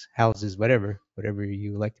 trees, houses, whatever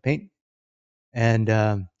you like to paint.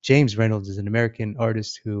 And James Reynolds is an American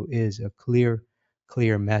artist who is a clear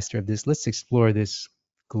master of this. Let's explore this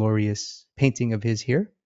glorious painting of his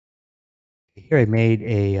here. Here I made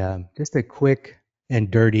a just a quick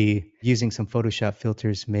and dirty, using some Photoshop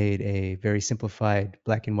filters, made a very simplified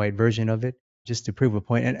black and white version of it just to prove a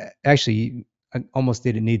point. And actually, I almost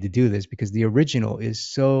didn't need to do this because the original is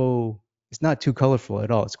so, it's not too colorful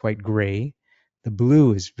at all. It's quite gray. The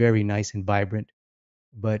blue is very nice and vibrant.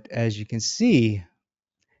 But as you can see,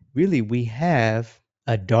 really we have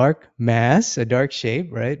a dark mass, a dark shape,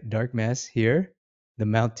 right? Dark mass here. The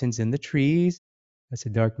mountains and the trees, that's a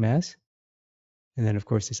dark mass. And then, of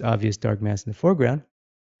course, this obvious dark mass in the foreground.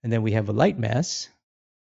 And then we have a light mass,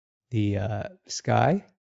 the sky,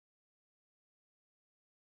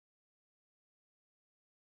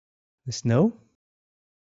 the snow,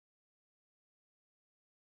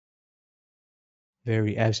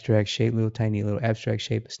 very abstract shape, little tiny little abstract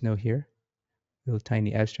shape of snow here, little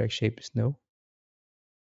tiny abstract shape of snow.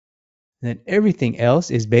 And then everything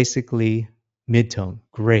else is basically midtone,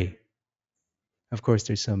 gray. Of course,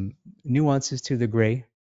 there's some nuances to the gray,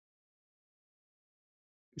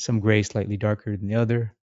 some gray slightly darker than the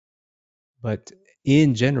other. But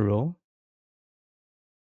in general,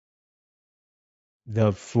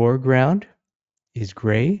 the foreground is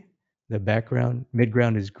gray, the background,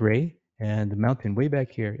 midground is gray, and the mountain way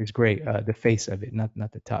back here is gray, the face of it, not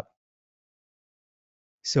the top.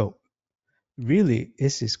 So really,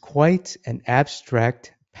 this is quite an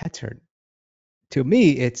abstract pattern. To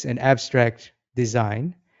me, it's an abstract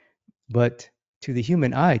design, but to the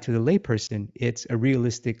human eye, to the layperson, it's a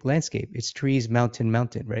realistic landscape. It's trees, mountain,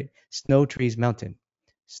 mountain, right? Snow, trees, mountain.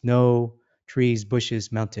 Snow, trees, bushes,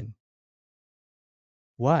 mountain.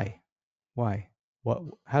 Why? Why? What?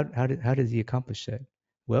 How does he accomplish that?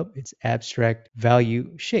 Well, it's abstract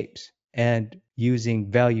value shapes and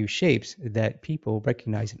using value shapes that people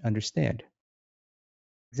recognize and understand.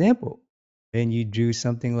 Example, when you do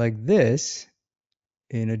something like this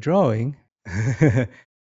in a drawing,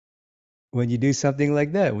 when you do something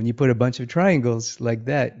like that, when you put a bunch of triangles like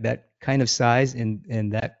that, that kind of size in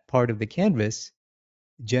that part of the canvas,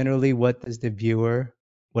 generally, what does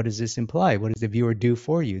this imply? What does the viewer do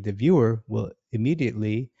for you? The viewer will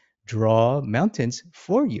immediately draw mountains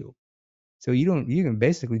for you. So you can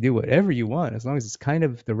basically do whatever you want as long as it's kind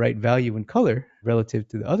of the right value and color relative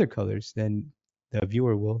to the other colors, then the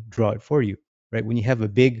viewer will draw it for you, right? When you have a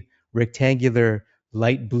big rectangular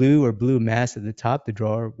light blue or blue mass at the top, the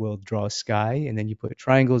drawer will draw sky, and then you put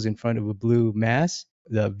triangles in front of a blue mass,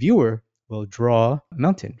 the viewer will draw a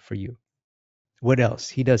mountain for you. What else?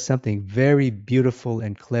 He does something very beautiful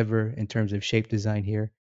and clever in terms of shape design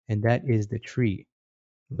here, and that is the tree.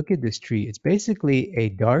 Look at this tree. It's basically a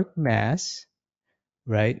dark mass,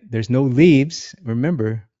 right? There's no leaves.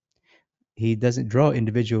 Remember, He doesn't draw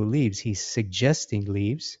individual leaves, he's suggesting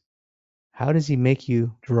leaves. How does he make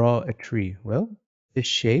you draw a tree? Well, this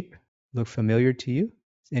shape look familiar to you?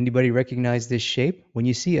 Anybody recognize this shape? When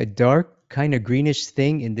you see a dark, kind of greenish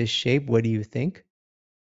thing in this shape, what do you think?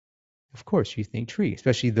 Of course, you think tree,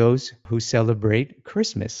 especially those who celebrate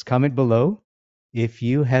Christmas. Comment below if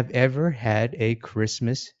you have ever had a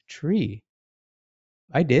Christmas tree.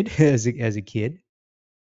 I did as a kid.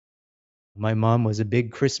 My mom was a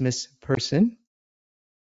big Christmas person.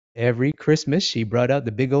 Every Christmas, she brought out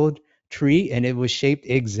the big old tree, and it was shaped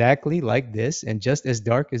exactly like this and just as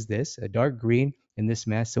dark as this, a dark green in this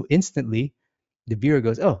mass. So instantly, the viewer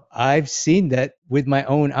goes, "Oh, I've seen that with my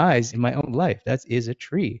own eyes in my own life. That is a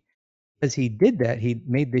tree." As he did that, he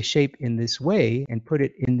made the shape in this way and put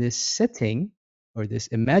it in this setting or this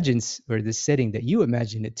imagines or this setting that you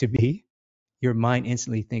imagine it to be. Your mind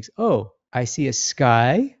instantly thinks, "Oh, I see a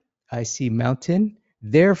sky, I see mountain,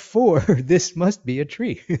 therefore this must be a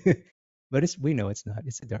tree." But we know it's not.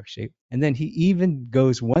 It's a dark shape. And then he even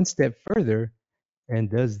goes one step further and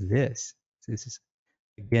does this. So this is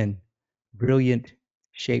again brilliant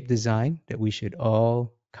shape design that we should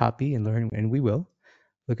all copy and learn, and we will.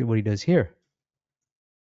 Look at what he does here.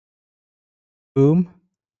 Boom,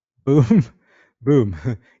 boom, boom.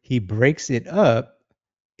 He breaks it up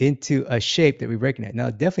into a shape that we recognize. Now,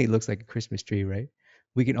 it definitely looks like a Christmas tree, right?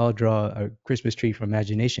 We can all draw a Christmas tree from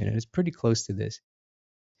imagination, and it's pretty close to this.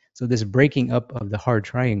 So, this breaking up of the hard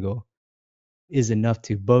triangle is enough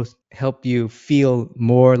to both help you feel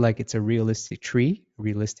more like it's a realistic tree,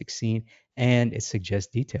 realistic scene, and it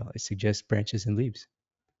suggests detail. It suggests branches and leaves.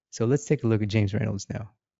 So, let's take a look at James Reynolds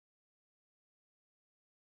now.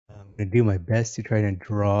 I'm going to do my best to try to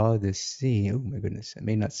draw this scene. Oh my goodness, I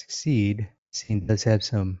may not succeed. Scene does have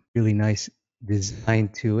some really nice design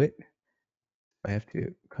to it. I have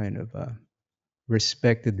to kind of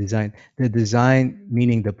respect the design. The design,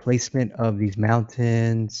 meaning the placement of these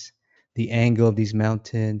mountains, the angle of these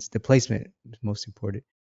mountains, the placement is most important.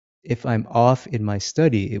 If I'm off in my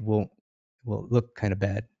study, it will look kind of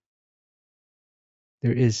bad.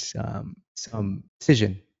 There is some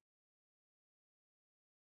precision.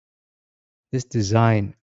 This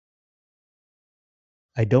design,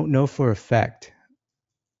 I don't know for a fact,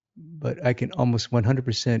 but I can almost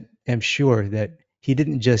 100% am sure that he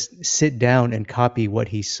didn't just sit down and copy what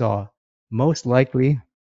he saw. Most likely,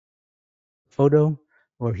 photo,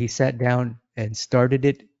 or he sat down and started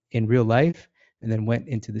it in real life and then went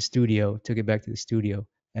into the studio, took it back to the studio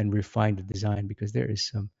and refined the design because there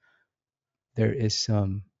is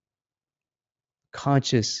some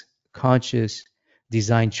conscious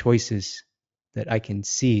design choices that I can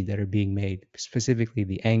see that are being made, specifically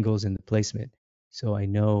the angles and the placement. So I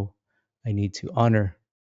know I need to honor.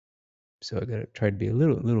 So I gotta try to be a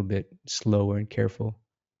little bit slower and careful.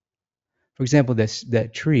 For example,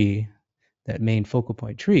 that tree, that main focal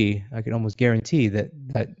point tree, I can almost guarantee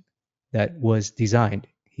that was designed.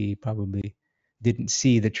 He probably didn't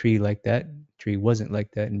see the tree like that. Tree wasn't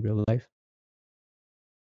like that in real life.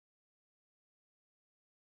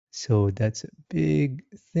 So that's a big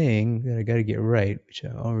thing that I got to get right, which I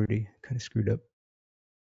already kind of screwed up.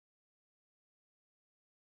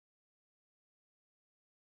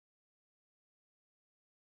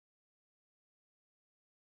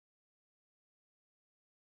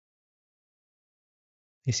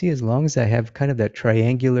 You see, as long as I have kind of that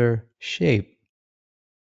triangular shape,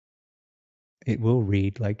 it will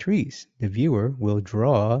read like trees. The viewer will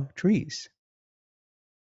draw trees.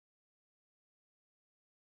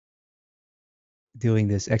 Doing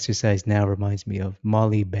this exercise now reminds me of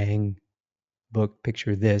Molly Bang book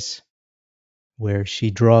Picture This, where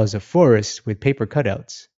she draws a forest with paper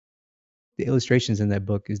cutouts. The illustrations in that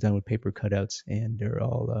book is done with paper cutouts, and they're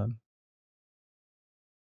all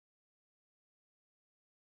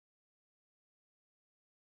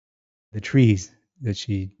the trees that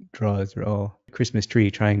she draws are all Christmas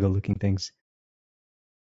tree triangle looking things.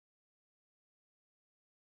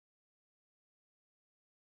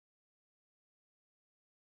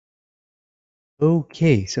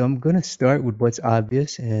 Okay, so I'm gonna start with what's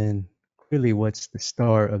obvious and clearly what's the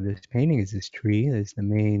star of this painting is this tree. Is the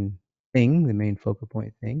main thing, the main focal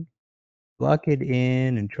point thing. Block it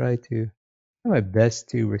in and try to do my best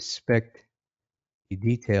to respect the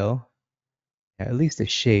detail, at least the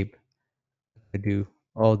shape. I do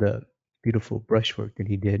all the beautiful brushwork that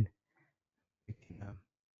he did. Um,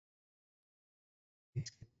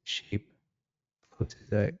 shape close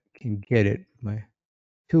as I can get it. My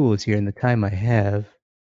tools here and the time I have.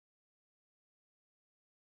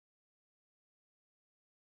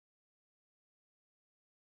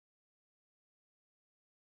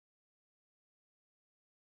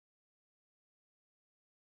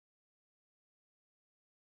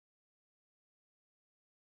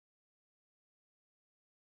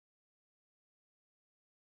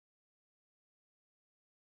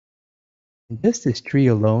 Just this tree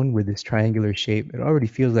alone with this triangular shape, it already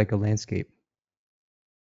feels like a landscape.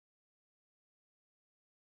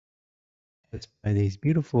 It's by these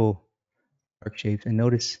beautiful arc shapes. And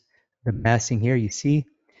notice the massing here. You see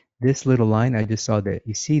this little line? I just saw that.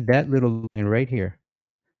 You see that little line right here,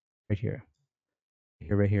 right here,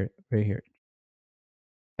 here, right here, right here.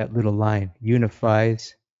 That little line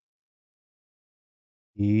unifies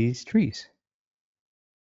these trees.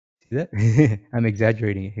 See that? I'm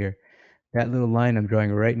exaggerating it here. That little line I'm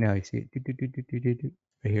drawing right now, you see it?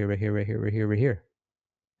 Right here, right here, right here, right here, right here,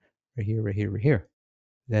 right here, right here, right here.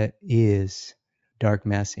 That is dark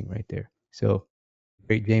massing right there. So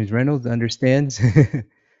great James Reynolds understands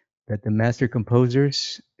that the master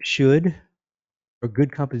composers should, for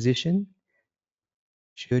good composition,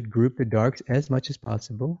 should group the darks as much as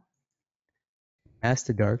possible. Mask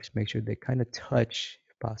the darks, make sure they kind of touch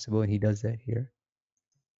if possible, and he does that here.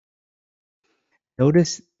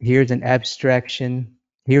 Notice here's an abstraction.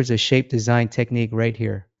 Here's a shape design technique right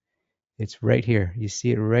here. It's right here. You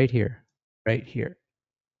see it right here. Right here.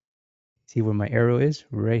 See where my arrow is?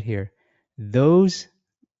 Right here. Those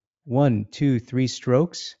 1, 2, 3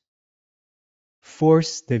 strokes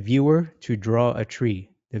force the viewer to draw a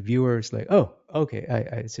tree. The viewer is like, oh, okay,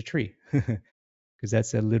 it's a tree. Because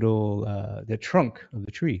that's a little, the trunk of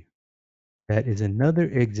the tree. That is another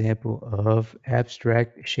example of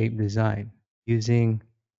abstract shape design, using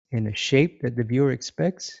in a shape that the viewer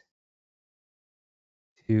expects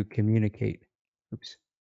to communicate. Oops.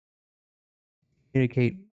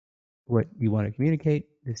 Communicate what you want to communicate.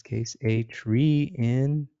 In this case, a tree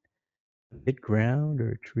in mid ground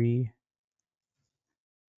or a tree,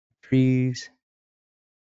 trees.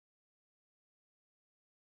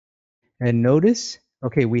 And notice,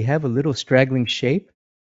 okay, we have a little straggling shape.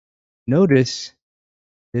 Notice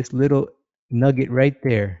this little nugget right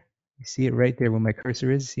there. You see it right there where my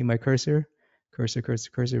cursor is? See my cursor? Cursor, cursor,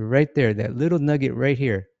 cursor, right there. That little nugget right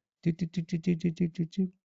here. Do, do, do, do, do, do, do, do, do.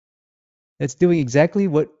 That's doing exactly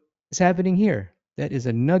what is happening here. That is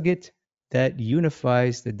a nugget that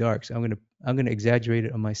unifies the darks. I'm gonna exaggerate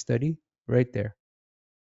it on my study right there.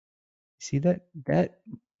 See that? That,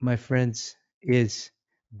 my friends, is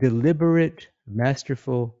deliberate,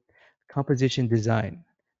 masterful composition design.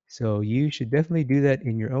 So you should definitely do that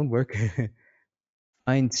in your own work.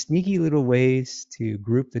 Find sneaky little ways to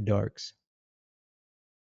group the darks.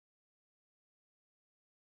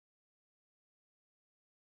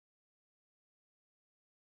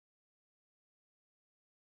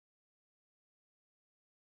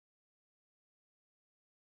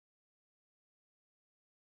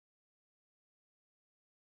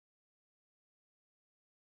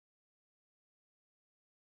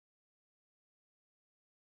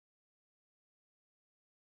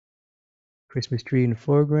 Christmas tree in the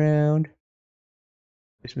foreground,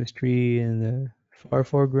 Christmas tree in the far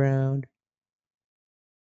foreground,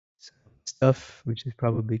 some stuff which is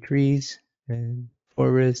probably trees and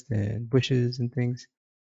forest and bushes and things.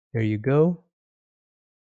 There you go.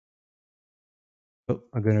 Oh,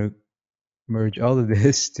 I'm gonna merge all of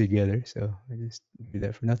this together, so I just do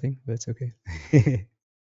that for nothing, but it's okay.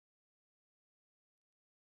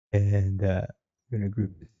 And I'm gonna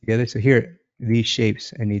group this together. So here, these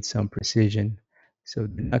shapes, I need some precision. So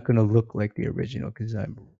they're not gonna look like the original because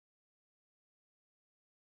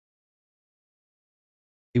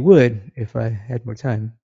they would if I had more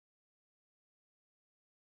time.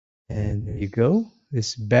 And there you go.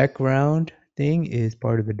 This background thing is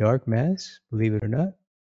part of the dark mass, believe it or not.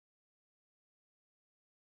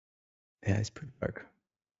 Yeah, it's pretty dark.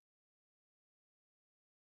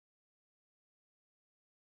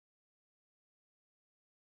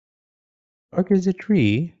 Dark as a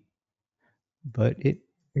tree, but it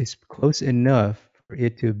is close enough for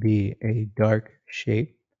it to be a dark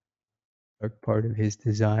shape, dark part of his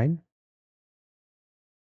design.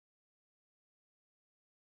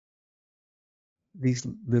 These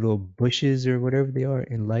little bushes or whatever they are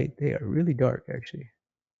in light, they are really dark actually.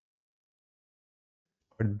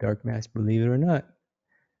 Part of the dark mass, believe it or not.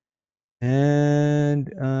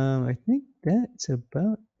 And I think that's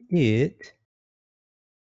about it.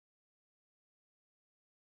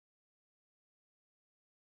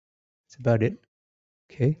 That's about it.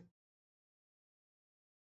 Okay.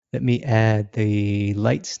 Let me add the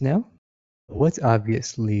lights now. What's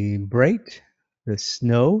obviously bright? The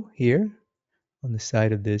snow here on the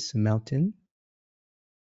side of this mountain,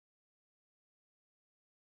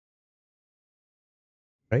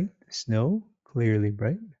 right? The snow, clearly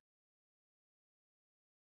bright.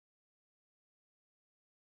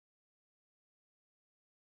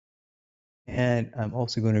 And I'm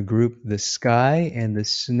also going to group the sky and the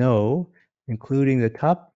snow, including the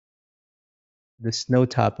top the snow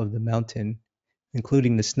top of the mountain,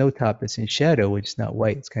 including the snow top that's in shadow, which is not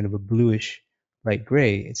white, it's kind of a bluish light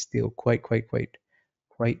gray. It's still quite bright.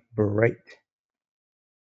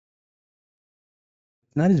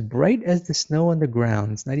 It's not as bright as the snow on the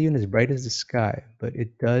ground. It's not even as bright as the sky, but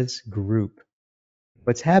it does group.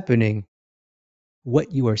 What's happening,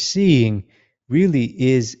 what you are seeing, really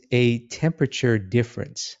is a temperature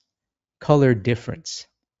difference, color difference.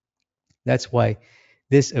 That's why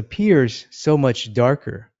this appears so much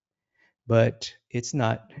darker, but it's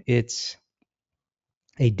not. It's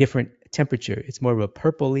a different temperature. It's more of a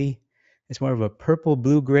purpley, it's more of a purple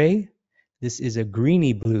blue gray. This is a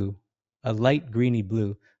greeny blue, a light greeny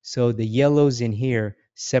blue. So the yellows in here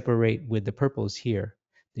separate with the purples here.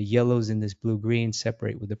 The yellows in this blue green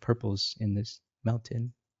separate with the purples in this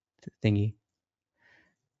mountain thingy.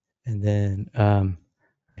 And then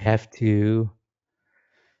I have to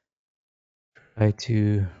try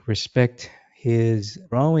to respect his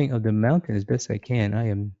drawing of the mountain as best I can. I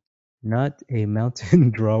am not a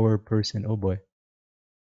mountain drawer person. Oh boy.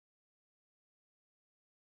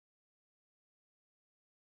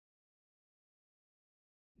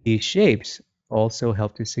 These shapes also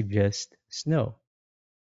help to suggest snow.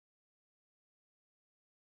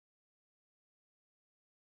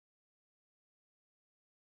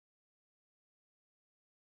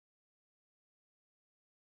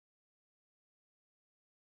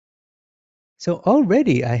 So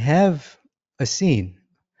already I have a scene.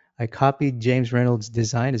 I copied James Reynolds'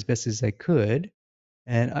 design as best as I could,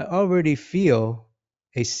 and I already feel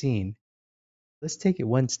a scene. Let's take it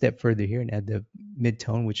one step further here and add the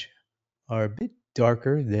mid-tone, which are a bit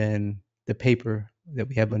darker than the paper that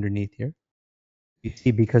we have underneath here. You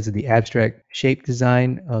see, because of the abstract shape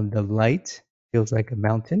design of the light, feels like a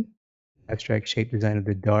mountain. Abstract shape design of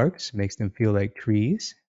the darks makes them feel like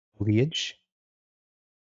trees, foliage.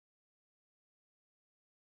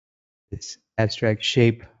 This abstract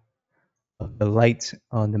shape of the light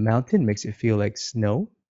on the mountain makes it feel like snow.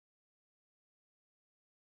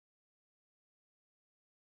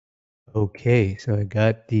 Okay, so I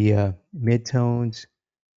got the midtones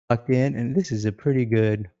locked in, and this is a pretty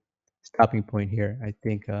good stopping point here. I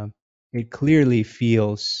think it clearly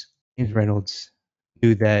feels James Reynolds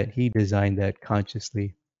knew that. He designed that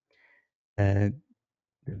consciously. And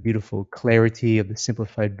the beautiful clarity of the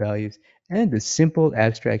simplified values and the simple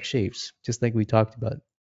abstract shapes, just like we talked about.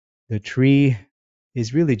 The tree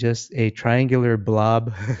is really just a triangular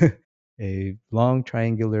blob, a long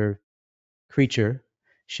triangular creature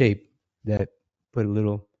shape that put a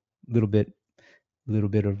little bit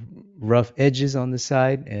of rough edges on the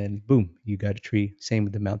side, and boom, you got a tree. Same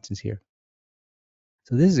with the mountains here.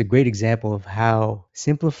 So this is a great example of how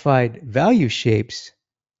simplified value shapes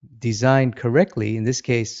designed correctly, in this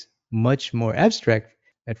case, much more abstract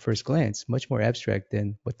at first glance, much more abstract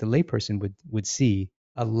than what the layperson would see,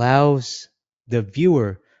 allows the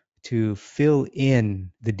viewer to fill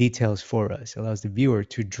in the details for us, allows the viewer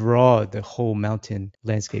to draw the whole mountain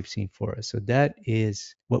landscape scene for us. So that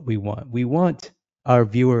is what we want. We want our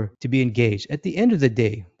viewer to be engaged. At the end of the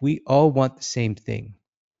day, we all want the same thing.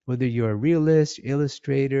 Whether you're a realist,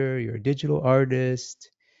 illustrator, you're a digital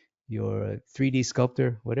artist, you're a 3D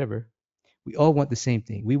sculptor, whatever, we all want the same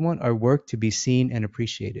thing. We want our work to be seen and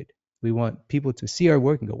appreciated. We want people to see our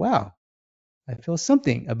work and go, wow, I feel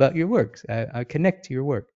something about your work. I connect to your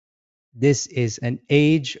work. This is an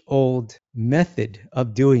age-old method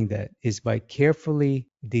of doing that, is by carefully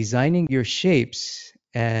designing your shapes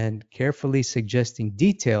and carefully suggesting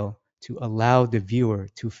detail to allow the viewer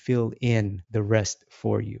to fill in the rest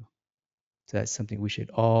for you. So that's something we should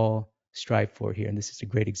all strive for here, and this is a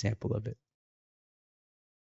great example of it.